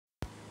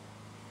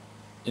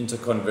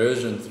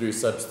Interconversion through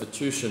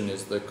substitution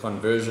is the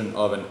conversion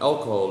of an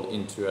alcohol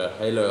into a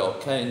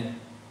haloalkane,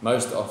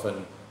 most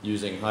often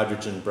using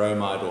hydrogen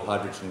bromide or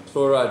hydrogen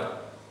chloride,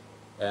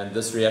 and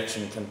this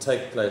reaction can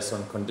take place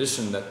on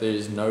condition that there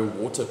is no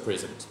water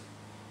present.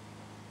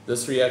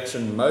 This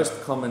reaction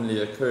most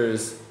commonly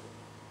occurs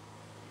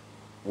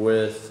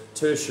with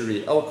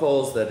tertiary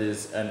alcohols, that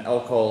is, an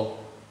alcohol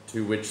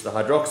to which the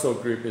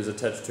hydroxyl group is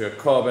attached to a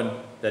carbon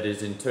that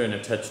is in turn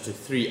attached to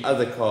 3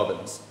 other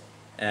carbons.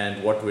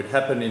 And what would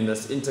happen in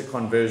this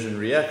interconversion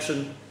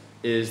reaction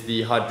is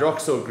the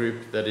hydroxyl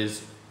group that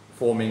is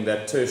forming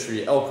that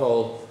tertiary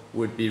alcohol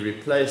would be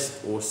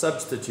replaced or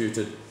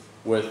substituted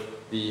with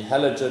the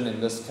halogen,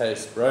 in this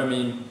case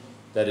bromine,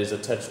 that is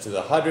attached to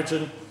the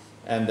hydrogen,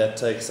 and that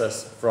takes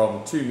us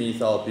from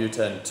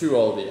 2-methyl-butane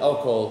 2-ol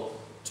alcohol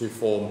to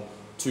form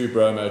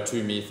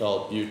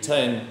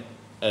 2-bromo-2-methyl-butane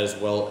as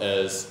well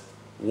as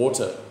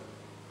water.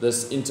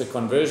 This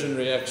interconversion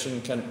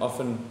reaction can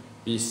often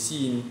be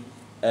seen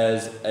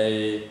as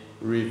a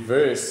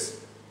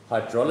reverse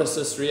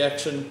hydrolysis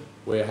reaction,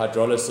 where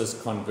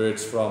hydrolysis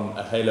converts from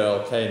a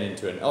haloalkane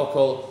into an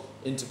alcohol.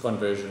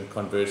 Interconversion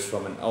converts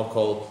from an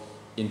alcohol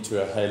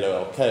into a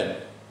haloalkane.